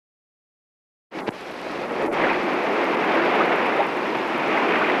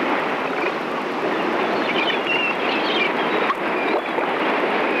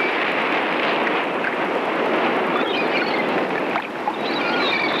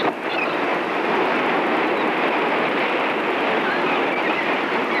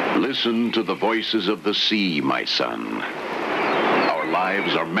Listen to the voices of the sea, my son. Our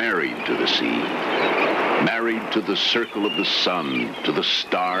lives are married to the sea, married to the circle of the sun, to the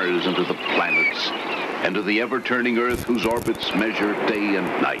stars and to the planets, and to the ever-turning earth whose orbits measure day and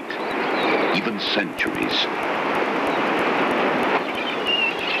night, even centuries.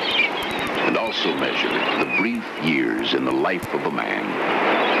 And also measure the brief years in the life of a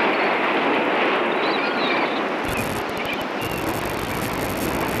man.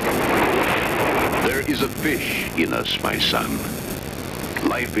 There is a fish in us, my son.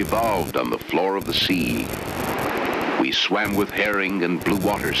 Life evolved on the floor of the sea. We swam with herring and blue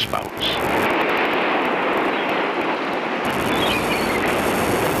water spouts.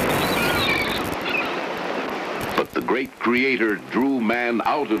 But the great Creator drew man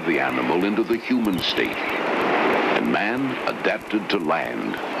out of the animal into the human state, and man adapted to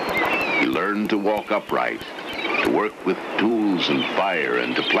land. He learned to walk upright, to work with tools and fire,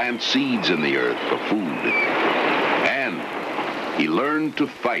 and to plant seeds in the earth for food. And he learned to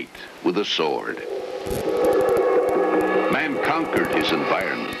fight with a sword. Man conquered his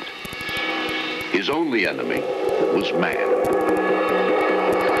environment. His only enemy was man.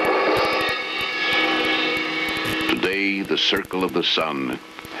 Today, the circle of the sun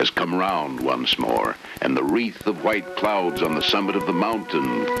has come round once more, and the wreath of white clouds on the summit of the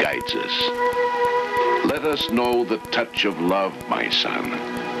mountain guides us. Let us know the touch of love, my son.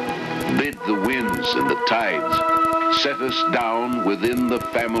 Bid the winds and the tides set us down within the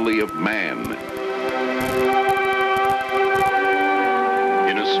family of man.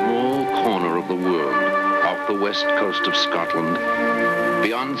 In a small corner of the world, off the west coast of Scotland,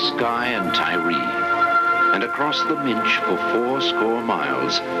 beyond Skye and Tiree, and across the Minch for 80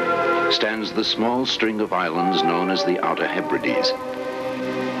 miles, stands the small string of islands known as the Outer Hebrides.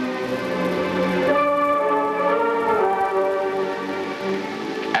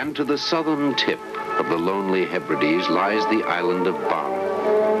 And to the southern tip of the lonely Hebrides lies the island of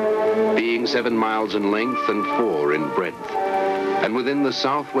Barra, being 7 miles in length and 4 in breadth. And within the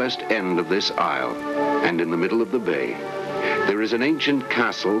southwest end of this isle, and in the middle of the bay, there is an ancient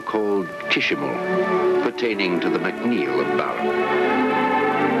castle called Kisimul, pertaining to the MacNeil of Barra.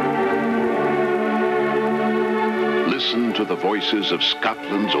 Listen to the voices of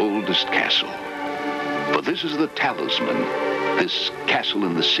Scotland's oldest castle. For this is the Talisman, this castle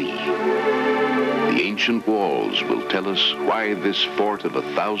in the sea. The ancient walls will tell us why this fort of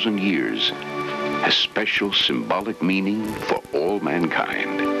 1,000 years has special symbolic meaning for all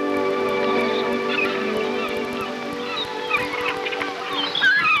mankind.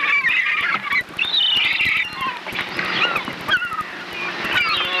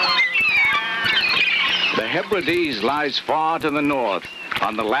 The Hebrides lies far to the north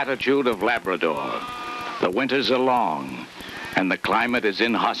on the latitude of Labrador. The winters are long, and the climate is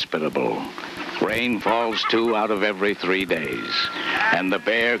inhospitable. Rain falls 2 out of every 3 days, and the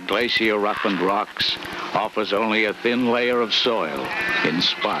bare glacier-roughened rocks offers only a thin layer of soil in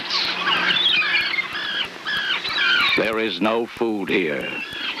spots. There is no food here.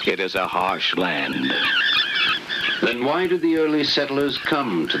 It is a harsh land. Then why did the early settlers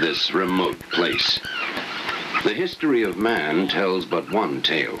come to this remote place? The history of man tells but one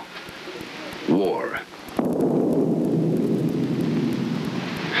tale: war.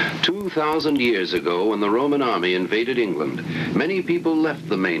 2,000 years ago, when the Roman army invaded England, many people left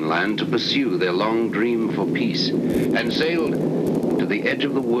the mainland to pursue their long dream for peace and sailed to the edge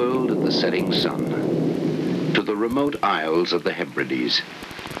of the world at the setting sun, to the remote isles of the Hebrides.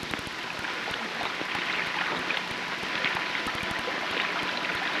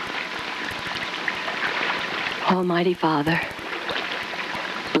 Almighty Father,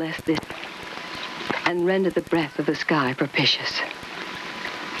 bless this and render the breath of the sky propitious,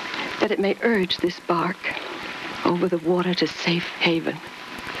 that it may urge this bark over the water to safe haven.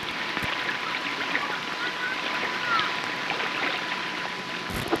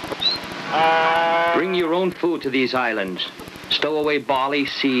 Bring your own food to these islands. Stow away barley,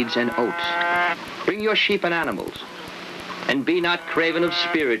 seeds, and oats. Bring your sheep and animals. And be not craven of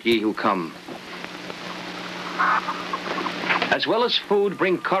spirit, ye who come. As well as food,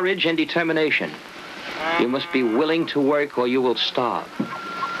 bring courage and determination. You must be willing to work or you will starve.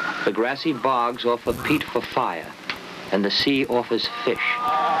 The grassy bogs offer peat for fire, and the sea offers fish.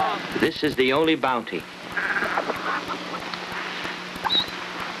 This is the only bounty.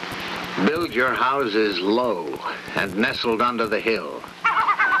 Build your houses low and nestled under the hill.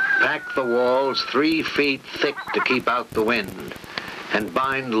 Pack the walls 3 feet thick to keep out the wind, and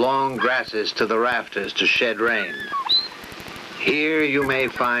bind long grasses to the rafters to shed rain. Here you may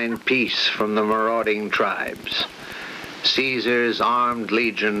find peace from the marauding tribes. Caesar's armed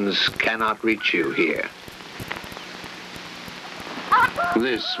legions cannot reach you here.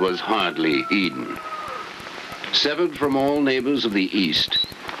 This was hardly Eden. Severed from all neighbors of the East,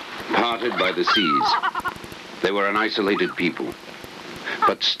 parted by the seas, they were an isolated people.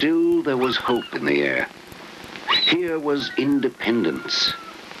 But still there was hope in the air. Here was independence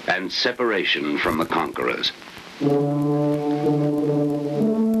and separation from the conquerors.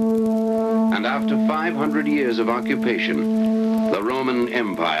 And after 500 years of occupation, the Roman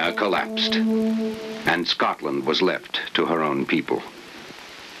Empire collapsed, and Scotland was left to her own people.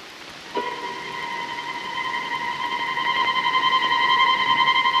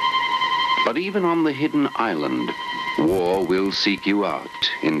 But even on the hidden island, war will seek you out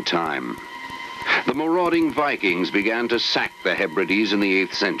in time. The marauding Vikings began to sack the Hebrides in the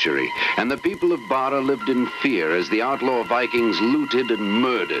 8th century, and the people of Barra lived in fear as the outlaw Vikings looted and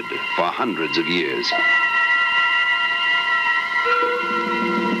murdered for hundreds of years.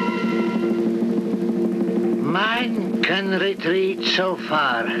 Man can retreat so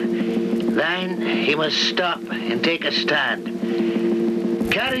far, then he must stop and take a stand.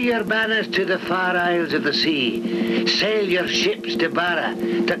 Carry your banners to the far isles of the sea. Sail your ships to Barra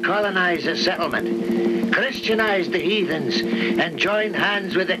to colonize the settlement. Christianize the heathens and join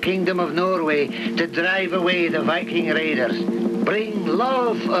hands with the Kingdom of Norway to drive away the Viking raiders. Bring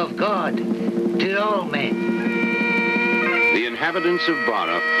love of God to all men. The inhabitants of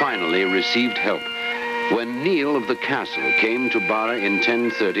Barra finally received help when Neil of the castle came to Barra in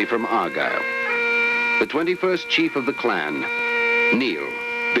 1030 from Argyll. The 21st chief of the clan, Neil,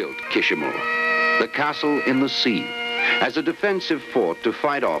 built Kisimul, the castle in the sea, as a defensive fort to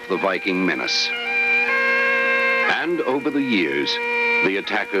fight off the Viking menace. And over the years, the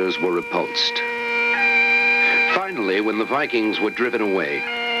attackers were repulsed. Finally, when the Vikings were driven away,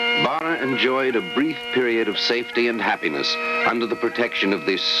 Barra enjoyed a brief period of safety and happiness under the protection of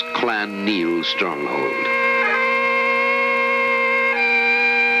this Clan Neil stronghold.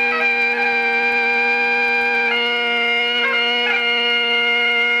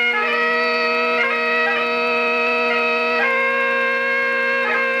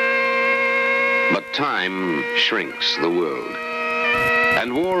 Time shrinks the world,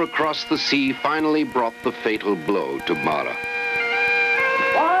 and war across the sea finally brought the fatal blow to Barra.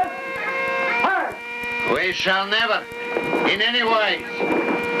 We shall never, in any wise,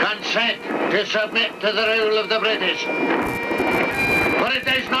 consent to submit to the rule of the British. For it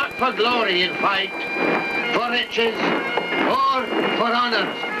is not for glory in fight, for riches, or for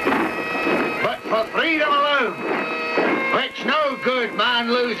honors, but for freedom alone, which no good man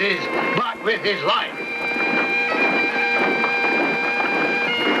loses but with his life.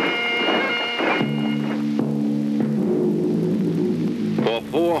 For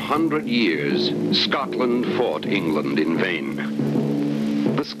 400 years, Scotland fought England in vain.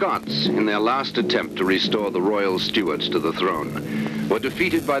 The Scots, in their last attempt to restore the royal Stuarts to the throne, were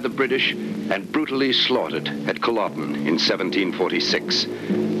defeated by the British and brutally slaughtered at Culloden in 1746.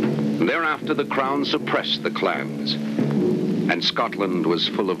 Thereafter, the Crown suppressed the clans, and Scotland was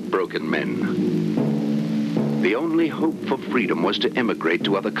full of broken men. The only hope for freedom was to emigrate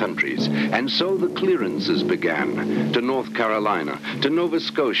to other countries, and so the clearances began to North Carolina, to Nova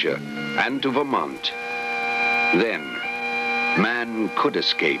Scotia, and to Vermont. Then, man could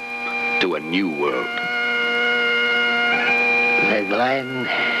escape to a new world. The glen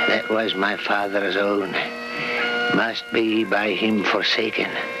that was my father's own must be by him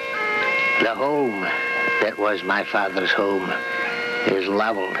forsaken. The home that was my father's home is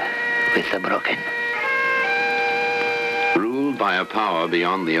leveled with the broken. Ruled by a power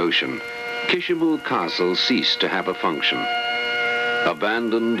beyond the ocean, Kisimul Castle ceased to have a function.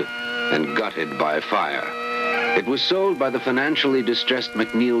 Abandoned and gutted by fire, it was sold by the financially distressed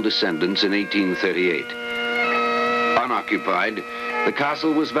MacNeil descendants in 1838. Unoccupied, the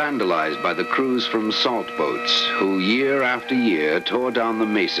castle was vandalized by the crews from salt boats, who year after year tore down the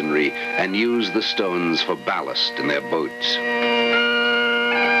masonry and used the stones for ballast in their boats.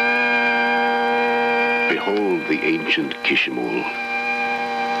 Behold the ancient Kisimul,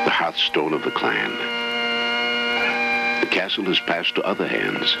 the hearthstone of the clan. The castle has passed to other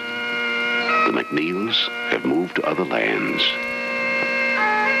hands. The MacNeils have moved to other lands.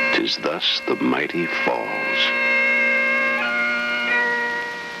 'Tis thus the mighty falls.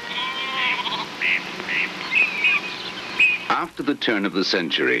 After the turn of the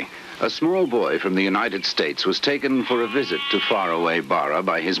century, a small boy from the United States was taken for a visit to faraway Barra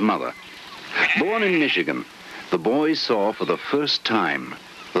by his mother. Born in Michigan, the boy saw for the first time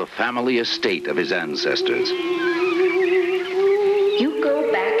the family estate of his ancestors. You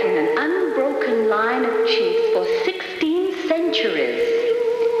go back in an unbroken line of chiefs for 16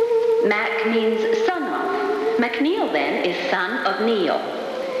 Mac means son of. MacNeil, then, is son of Neil.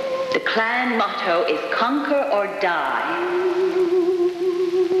 The clan motto is conquer or die.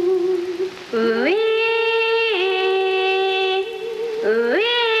 Wee, wee.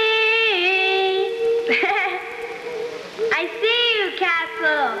 I see you,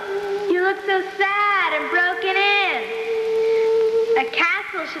 Castle. You look so sad and broken in. A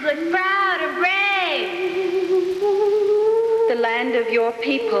castle should look proud and brave. The land of your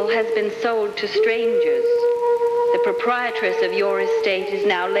people has been sold to strangers. The proprietress of your estate is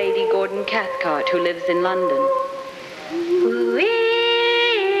now Lady Gordon Cathcart, who lives in London. Wee!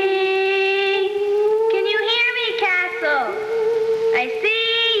 Can you hear me, Castle? I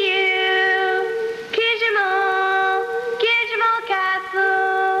see you. Kisimul, Kisimul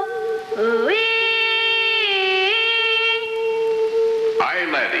Castle. Wee! Aye,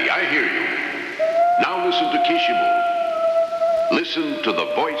 laddie, I hear you. Now listen to Kisimul. Listen to the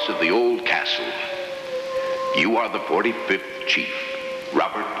voice of the old castle. You are the 45th chief,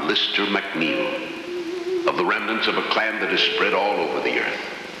 Robert Lister MacNeil, of the remnants of a clan that is spread all over the earth.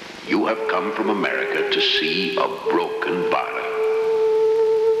 You have come from America to see a broken Barra.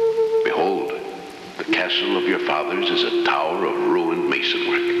 Behold, the castle of your fathers is a tower of ruined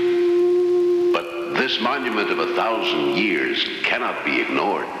masonwork. But this monument of 1,000 years cannot be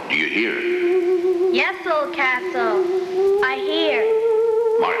ignored. Do you hear? Yes, old castle. I hear.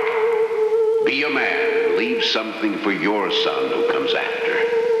 Mark, be a man. Leave something for your son who comes after.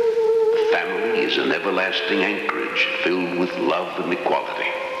 The family is an everlasting anchorage filled with love and equality.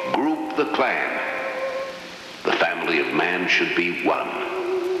 Group the clan. The family of man should be one.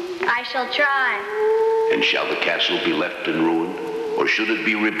 I shall try. And shall the castle be left in ruin, or should it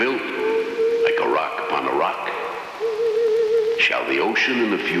be rebuilt like a rock upon a rock? Shall the ocean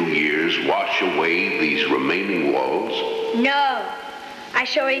in a few years wash away these remaining walls? No, I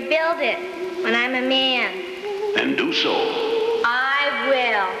shall rebuild it when I'm a man. And do so. I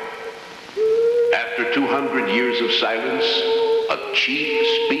will. After 200 years of silence, a chief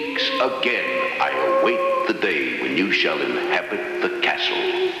speaks again. I await the day when you shall inhabit the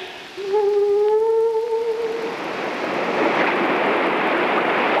castle.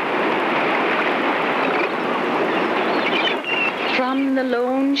 From the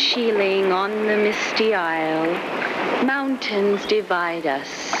lone shieling on the misty isle, mountains divide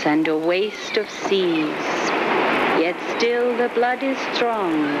us and a waste of seas. Yet still the blood is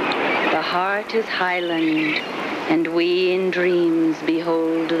strong, the heart is highland, and we in dreams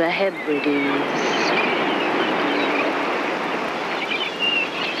behold the Hebrides.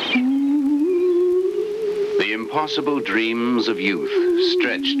 The impossible dreams of youth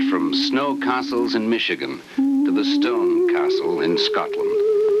stretched from snow castles in Michigan to the stone castle in Scotland.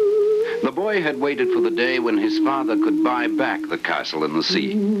 The boy had waited for the day when his father could buy back the castle in the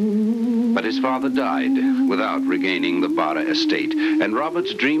sea. But his father died without regaining the Barra estate, and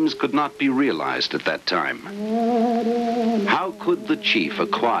Robert's dreams could not be realized at that time. How could the chief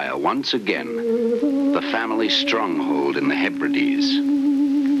acquire once again the family stronghold in the Hebrides?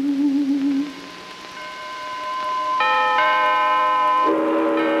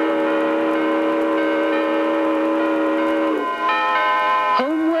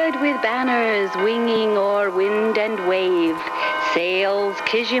 Banners winging o'er wind and wave, sails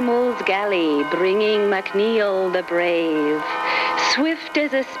Kisimul's galley, bringing MacNeil the brave. Swift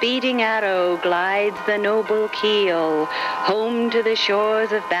as a speeding arrow glides the noble keel, home to the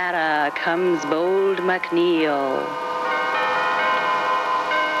shores of Barra comes bold MacNeil.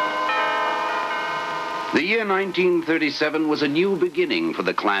 The year 1937 was a new beginning for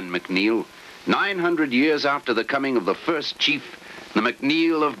the Clan MacNeil. 900 years after the coming of the first chief, the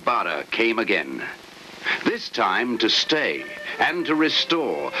MacNeil of Barra came again. This time to stay and to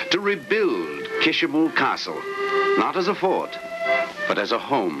restore, to rebuild Kisimul Castle, not as a fort, but as a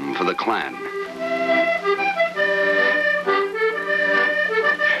home for the clan.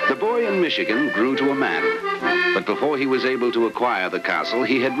 The boy in Michigan grew to a man, but before he was able to acquire the castle,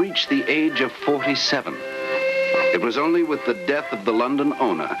 he had reached the age of 47. It was only with the death of the London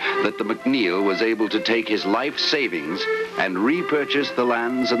owner that the MacNeil was able to take his life savings and repurchase the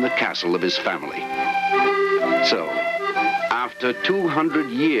lands and the castle of his family. So, after 200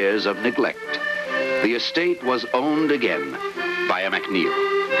 years of neglect, the estate was owned again by a MacNeil.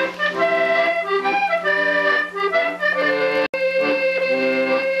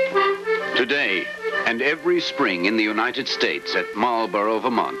 Today, and every spring in the United States at Marlborough,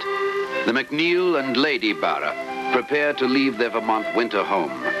 Vermont, the MacNeil and Lady Barra prepare to leave their Vermont winter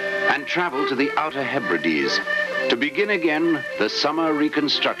home and travel to the outer Hebrides to begin again the summer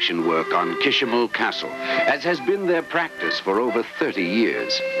reconstruction work on Kisimul Castle, as has been their practice for over 30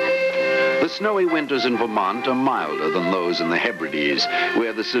 years. The snowy winters in Vermont are milder than those in the Hebrides,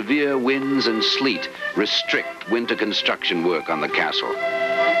 where the severe winds and sleet restrict winter construction work on the castle.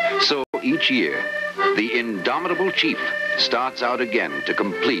 So each year, the indomitable chief starts out again to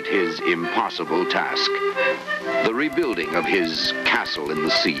complete his impossible task, the rebuilding of his castle in the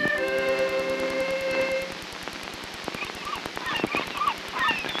sea.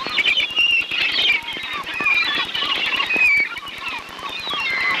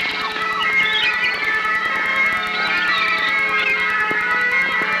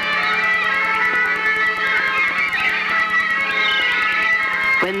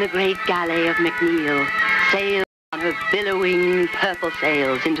 When the great galley of MacNeil sailed on her billowing purple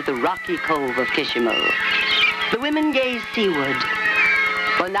sails into the rocky cove of Kisimul, the women gazed seaward,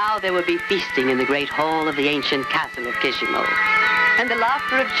 for now there would be feasting in the great hall of the ancient castle of Kisimul, and the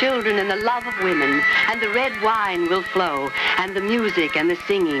laughter of children and the love of women, and the red wine will flow, and the music and the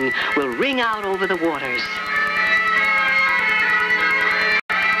singing will ring out over the waters.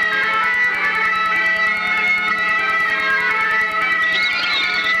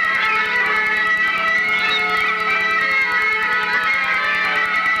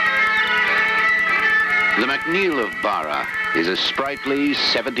 The MacNeil of Barra is a sprightly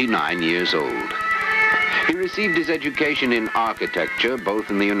 79 years old. He received his education in architecture both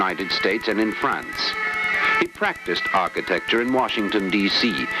in the United States and in France. He practiced architecture in Washington,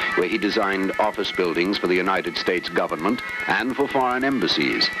 D.C., where he designed office buildings for the United States government and for foreign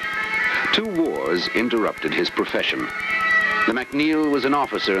embassies. 2 wars interrupted his profession. The MacNeil was an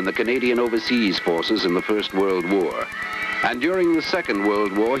officer in the Canadian Overseas Forces in the First World War. And during the Second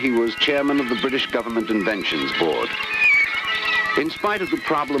World War, he was chairman of the British Government Inventions Board. In spite of the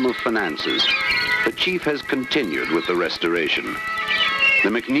problem of finances, the chief has continued with the restoration. The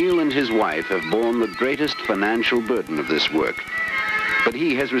MacNeil and his wife have borne the greatest financial burden of this work, but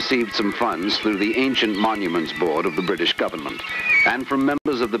he has received some funds through the Ancient Monuments Board of the British government and from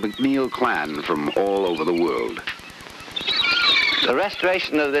members of the MacNeil clan from all over the world. The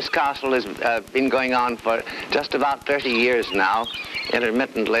restoration of this castle has been going on for just about 30 years now,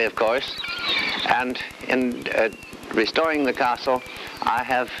 intermittently, of course. And in restoring the castle, I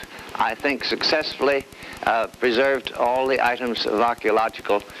have, I think, successfully preserved all the items of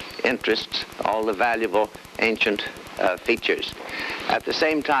archaeological interest, all the valuable ancient features. At the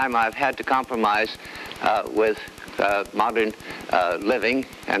same time, I've had to compromise with modern living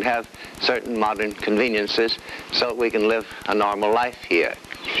and have certain modern conveniences so we can live a normal life here.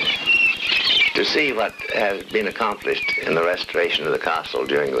 To see what has been accomplished in the restoration of the castle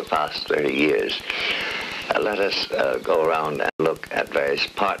during the past 30 years, let us go around and look at various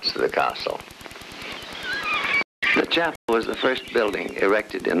parts of the castle. The chapel was the first building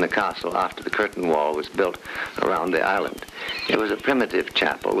erected in the castle after the curtain wall was built around the island. It was a primitive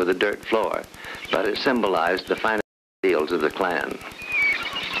chapel with a dirt floor, but it symbolized the fine ideals of the clan.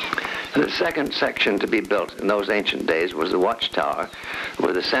 The second section to be built in those ancient days was the watchtower,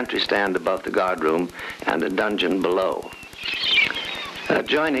 with a sentry stand above the guardroom and a dungeon below.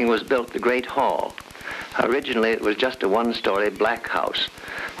 Adjoining was built the great hall. Originally it was just a one-story black house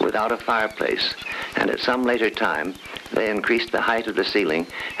without a fireplace, and at some later time they increased the height of the ceiling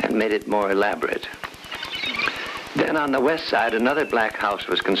and made it more elaborate. Then on the west side, another black house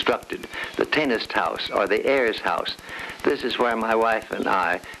was constructed, the Tanist house, or the heir's house. This is where my wife and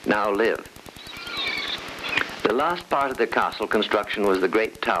I now live. The last part of the castle construction was the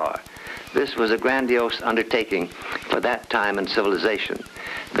great tower. This was a grandiose undertaking for that time and civilization.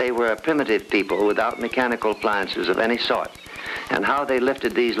 They were a primitive people without mechanical appliances of any sort, and how they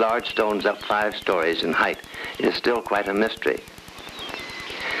lifted these large stones up 5 stories in height is still quite a mystery.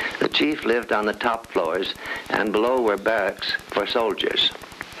 The chief lived on the top floors, and below were barracks for soldiers.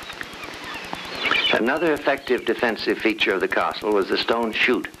 Another effective defensive feature of the castle was the stone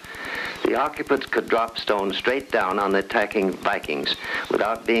chute. The occupants could drop stones straight down on the attacking Vikings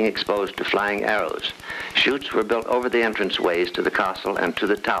without being exposed to flying arrows. Chutes were built over the entranceways to the castle and to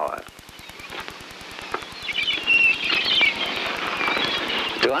the tower.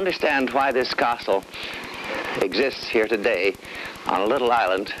 To understand why this castle exists here today on a little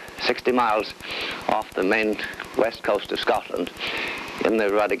island 60 miles off the main west coast of Scotland in the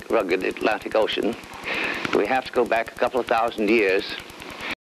rugged Atlantic Ocean, we have to go back a couple of thousand years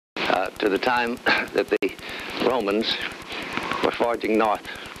to the time that the Romans were forging north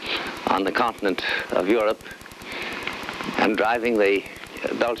on the continent of Europe and driving the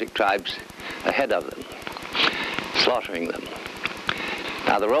Belgic tribes ahead of them, slaughtering them.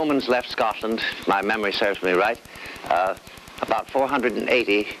 Now, the Romans left Scotland, if my memory serves me right, about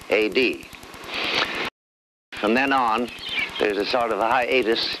 480 A.D. From then on, there's a sort of a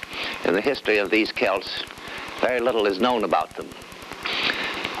hiatus in the history of these Celts, very little is known about them.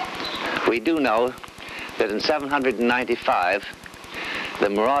 We do know that in 795, the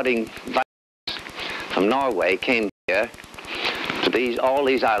marauding Vikings from Norway came here to all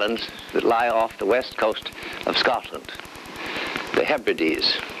these islands that lie off the west coast of Scotland, the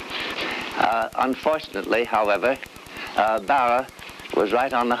Hebrides. Unfortunately, however, Barra was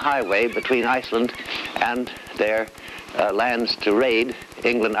right on the highway between Iceland and their lands to raid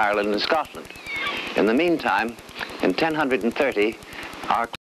England, Ireland, and Scotland. In the meantime, in 1030, our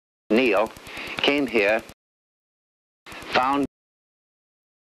Clan MacNeil came here, found,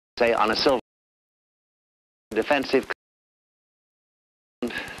 say, on a silver defensive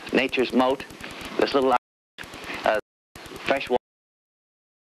nature's moat, this little fresh water,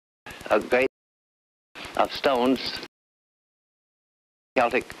 a great of stones,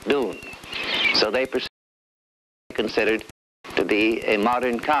 Celtic dune. So they considered to be a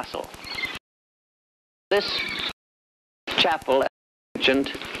modern castle. This chapel, as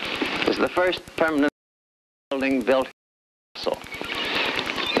mentioned, is the first permanent building built castle.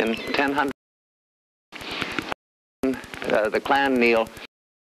 In 1000, the Clan MacNeil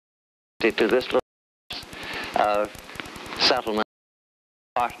to this little settlement,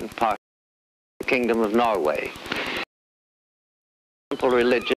 part of the Kingdom of Norway. Simple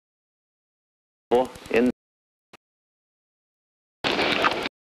religion in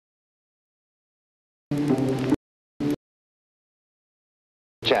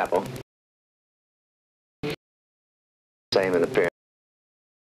chapel, same in appearance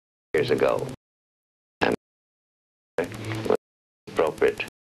years ago, and with appropriate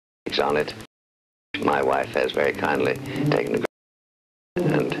on it, my wife has very kindly taken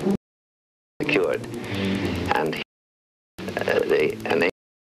and secured, and an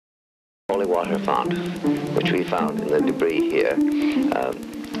holy water font, which we found in the debris here,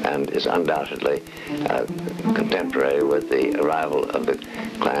 and is undoubtedly contemporary with the arrival of the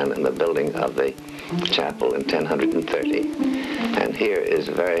clan and the building of the chapel in 1030. And here is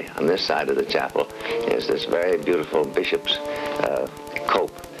on this side of the chapel, is this very beautiful bishop's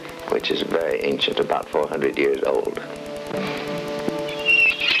cope, which is very ancient, about 400 years old.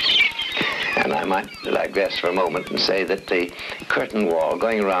 And I might digress for a moment and say that the curtain wall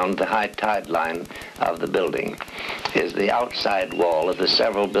going around the high tide line of the building is the outside wall of the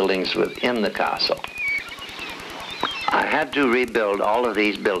several buildings within the castle. I had to rebuild all of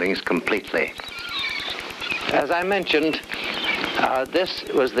these buildings completely. As I mentioned, this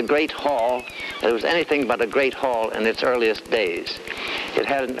was the Great Hall. It was anything but a great hall in its earliest days. It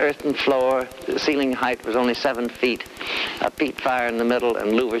had an earthen floor, the ceiling height was only 7 feet, a peat fire in the middle,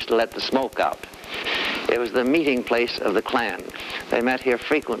 and louvers to let the smoke out. It was the meeting place of the clan. They met here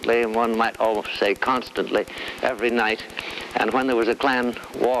frequently, and one might almost say constantly, every night. And when there was a clan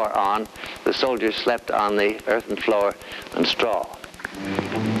war on, the soldiers slept on the earthen floor and straw.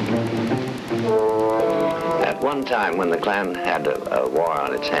 At one time, when the clan had a war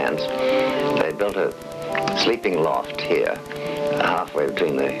on its hands, they built a sleeping loft here, halfway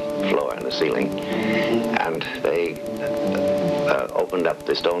between the floor and the ceiling, and they opened up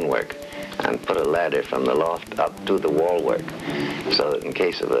the stonework and put a ladder from the loft up to the wall work, so that in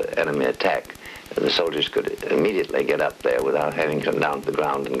case of an enemy attack, the soldiers could immediately get up there without having to come down to the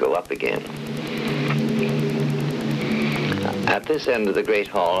ground and go up again. At this end of the Great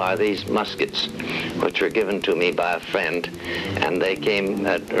Hall are these muskets, which were given to me by a friend, and they came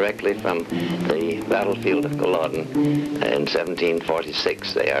directly from the battlefield of Culloden in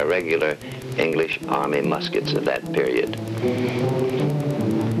 1746. They are regular English Army muskets of that period.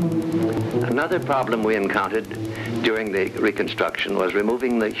 Another problem we encountered during the reconstruction was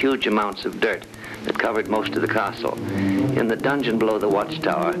removing the huge amounts of dirt that covered most of the castle. In the dungeon below the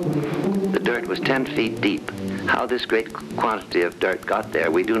watchtower, the dirt was 10 feet deep. How this great quantity of dirt got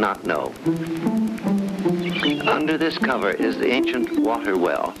there, we do not know. Under this cover is the ancient water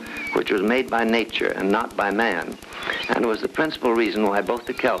well, which was made by nature and not by man, and was the principal reason why both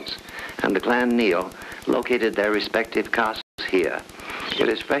the Celts and the Clan MacNeil located their respective castles here. It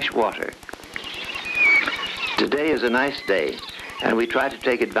is fresh water. Today is a nice day, and we try to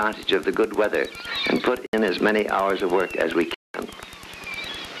take advantage of the good weather and put in as many hours of work as we can.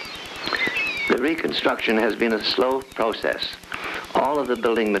 The reconstruction has been a slow process. All of the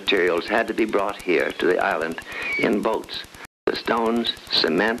building materials had to be brought here to the island in boats. The stones,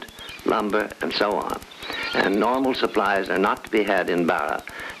 cement, lumber, and so on. And normal supplies are not to be had in Barra.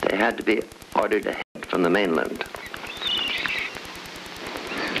 They had to be ordered ahead from the mainland.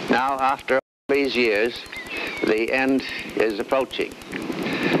 Now, after all these years, the end is approaching.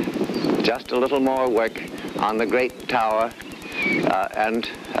 Just a little more work on the great tower and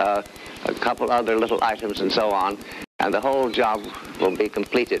a couple other little items and so on, and the whole job will be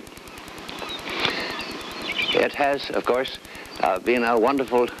completed. It has, of course, been a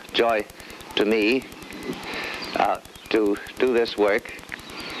wonderful joy to me to do this work,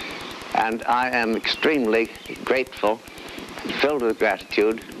 and I am extremely grateful, filled with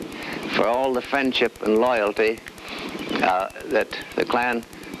gratitude for all the friendship and loyalty that the clan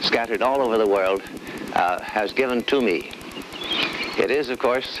scattered all over the world has given to me. It is, of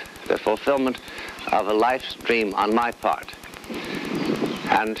course, the fulfillment of a life's dream on my part,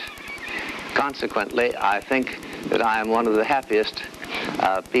 and consequently, I think that I am one of the happiest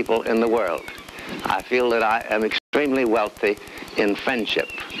people in the world. I feel that I am extremely wealthy in friendship,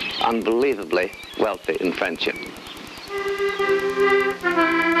 unbelievably wealthy in friendship.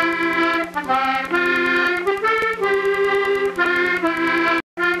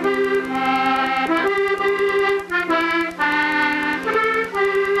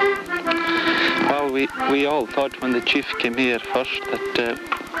 Well, we all thought when the chief came here first that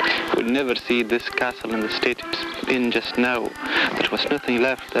we'd never see this castle in the state it's in just now. There was nothing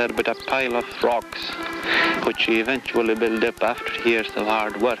left there but a pile of rocks, which he eventually built up after years of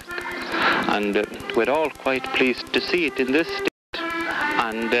hard work. And we're all quite pleased to see it in this state.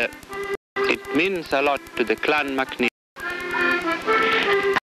 And it means a lot to the Clan MacNeil.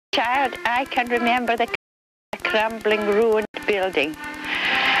 Child, I can remember the crumbling, ruined building.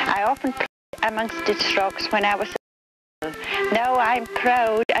 I often played amongst its rocks when I was little. Now I'm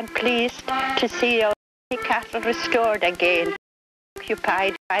proud and pleased to see our castle restored again,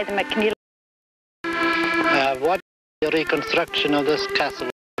 occupied by the MacNeil. What the reconstruction of this castle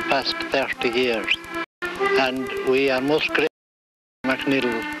for the past 30 years, and we are most grateful to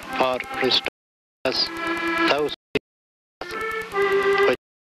MacNeil for restoring us thousands of castle, which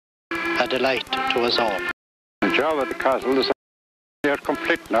is a delight to us all. The job of the castle is near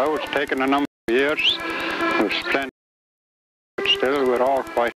complete now. It's taken a number of years. We've spent, but still we're all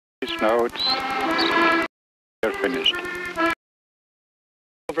quite pleased now. It's finished.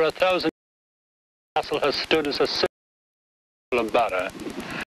 Over 1,000 the castle has stood as a symbol of Barra.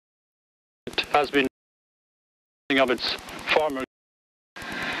 It has been of its former. The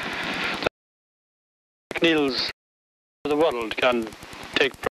MacNeils of the world can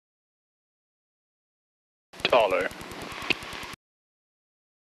take taller.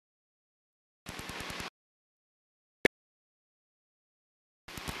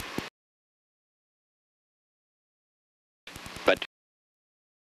 But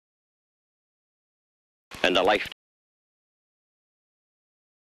and the life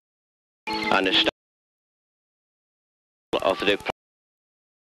and the style of the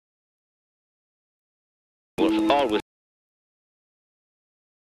was always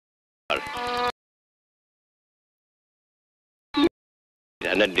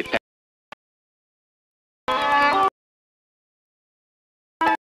and then depend.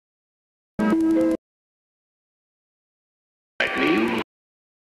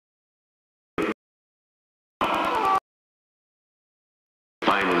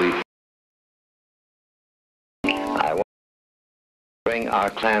 Finally, I want to bring our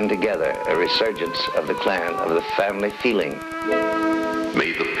clan together, a resurgence of the clan, of the family feeling.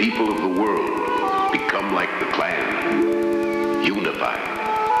 may the people of the world become like the clan, unified,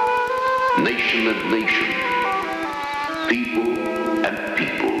 nation and nation, people and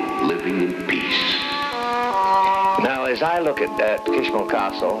people living in peace. Now, as I look at Kisimul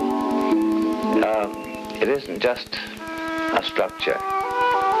Castle, it isn't just a structure.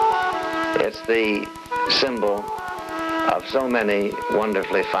 It's the symbol of so many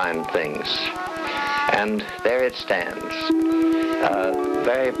wonderfully fine things. And there it stands,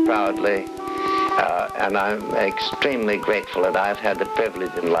 very proudly, and I'm extremely grateful that I've had the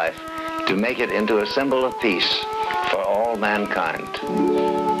privilege in life to make it into a symbol of peace for all mankind.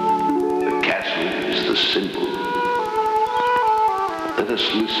 The castle is the symbol. Let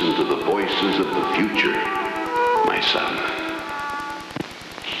us listen to the voices of the future, my son.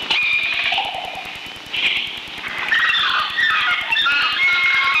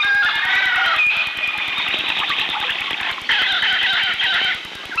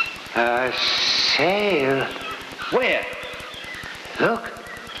 Sail? Where? Look.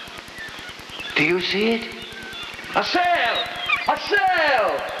 Do you see it? A sail! A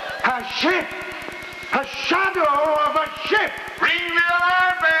sail! A ship! A shadow of a ship! Ring the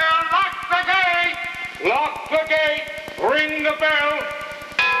alarm bell! Lock the gate! Lock the gate! Ring the bell!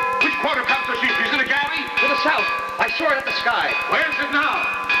 Which quarter comes the ship? Is it a galley? To the south. I saw it at the sky. Where's it now?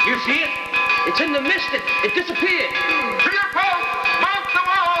 You see it? It's in the mist. It disappeared. To your post! Mount the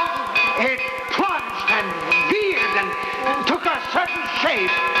walls! It plunged and veered and took us grave.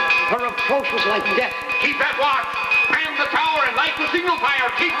 Her approach was like death. Keep that watch. Man the tower and light the signal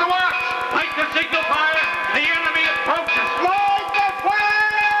fire. Keep the watch. Light the signal fire. The enemy approaches. Light the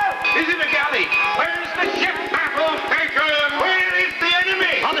fire! Is it a galley? Where's the ship battle station? Where is the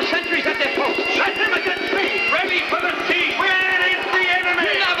enemy? On the sentries at their posts. Let him against me. Ready for the sea. Where is the enemy?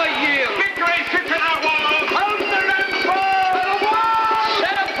 Never yield. Victory sits in our walls. Hold the ramparts. To the wall.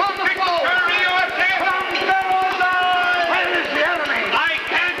 Set upon the foe. Victory or death. From those eyes. Where is the enemy? I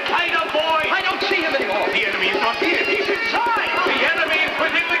can't fight a boy. I don't see him anymore. The enemy is not here. He's inside. The enemy is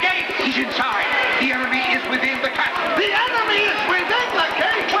within the gate. He's inside. The enemy is within the castle. The enemy is within the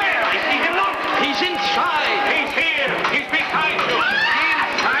gate. Where? I see him not. He's inside. He's here. He's behind you.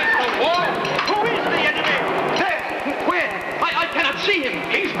 Inside the wall. Who is the enemy? There. Where? I cannot see him.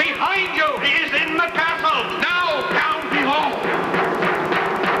 He's behind you. He is in the castle. Now, down below.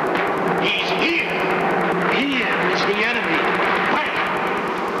 He's here. Here is the enemy. Where?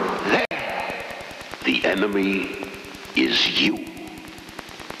 There. The enemy is you.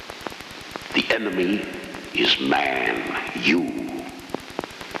 The enemy is man. You.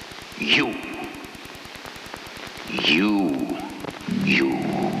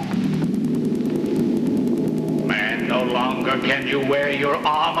 Man, no longer can you wear your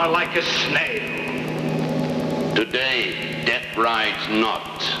armor like a snail. Today, death rides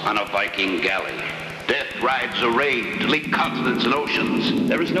not on a Viking galley. Death rides arrayed to leap continents and oceans.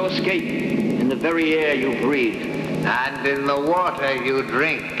 There is no escape. In the very air you breathe. And in the water you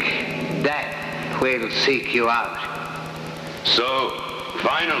drink, death will seek you out. So,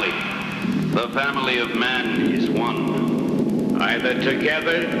 finally, the family of man is one. Either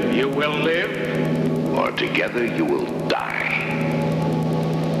together you will live, or together you will die.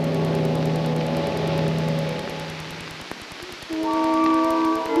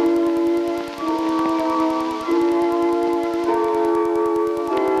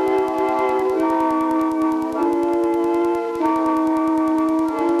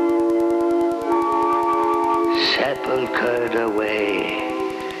 Sepulchred away,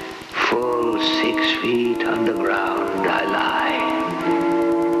 full 6 feet underground I lie.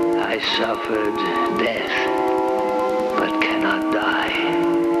 I suffered death, but cannot die.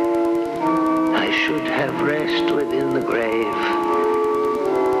 I should have rest within the grave,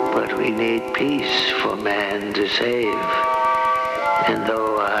 but we need peace for man to save. And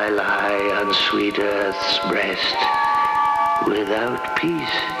though I lie on sweet earth's breast, without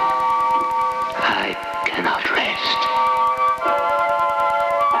peace, I cannot rest.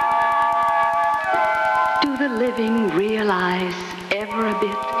 Do the living realize ever a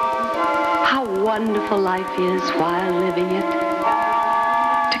bit how wonderful life is while living it?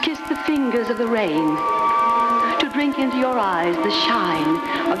 To kiss the fingers of the rain, to drink into your eyes the shine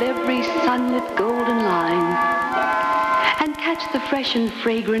of every sunlit golden line, and catch the fresh and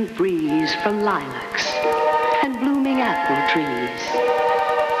fragrant breeze from lilacs and blooming apple trees.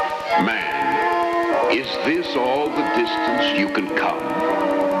 Man, is this all the distance you can come?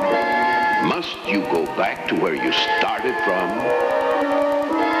 Must you go back to where you started from?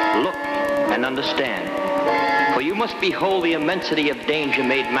 Look and understand, for you must behold the immensity of danger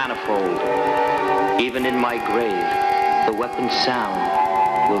made manifold. Even in my grave, the weapon's sound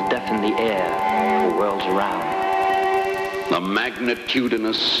will deafen the air for worlds around. The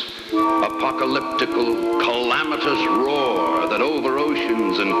magnitudinous, apocalyptical, calamitous roar that over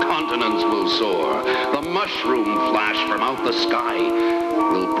oceans and continents will soar, the mushroom flash from out the sky,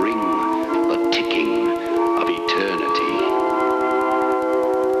 will bring the ticking of eternity.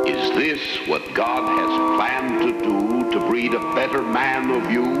 Is this what God has planned to do to breed a better man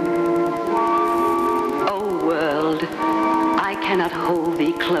of you? O world, I cannot hold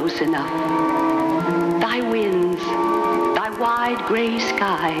thee close enough. Thy winds, thy wide gray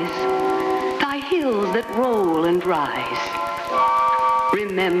skies, thy hills that roll and rise.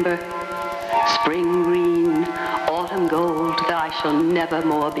 Remember, spring green, autumn gold that I shall never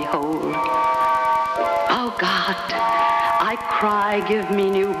more behold. Oh God, I cry, give me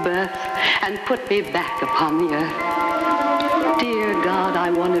new birth and put me back upon the earth. Dear God,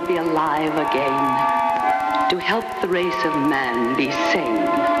 I want to be alive again, to help the race of man be sane.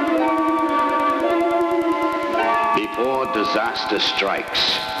 Before disaster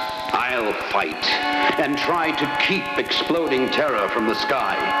strikes, I'll fight and try to keep exploding terror from the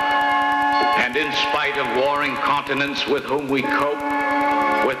sky. And in spite of warring continents with whom we cope,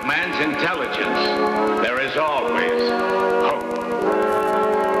 with man's intelligence, there is always hope.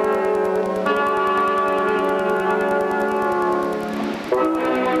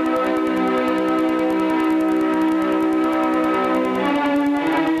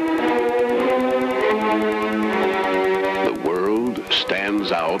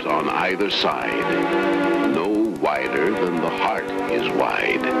 stretches out on either side. No wider than the heart is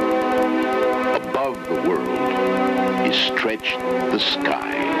wide. Above the world is stretched the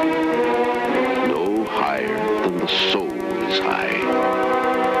sky. No higher than the soul is high.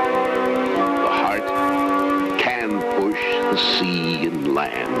 The heart can push the sea and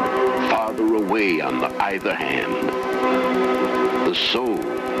land farther away on either hand. The soul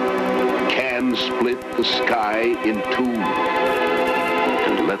can split the sky in two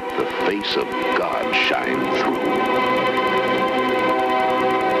and let the face of God shine through.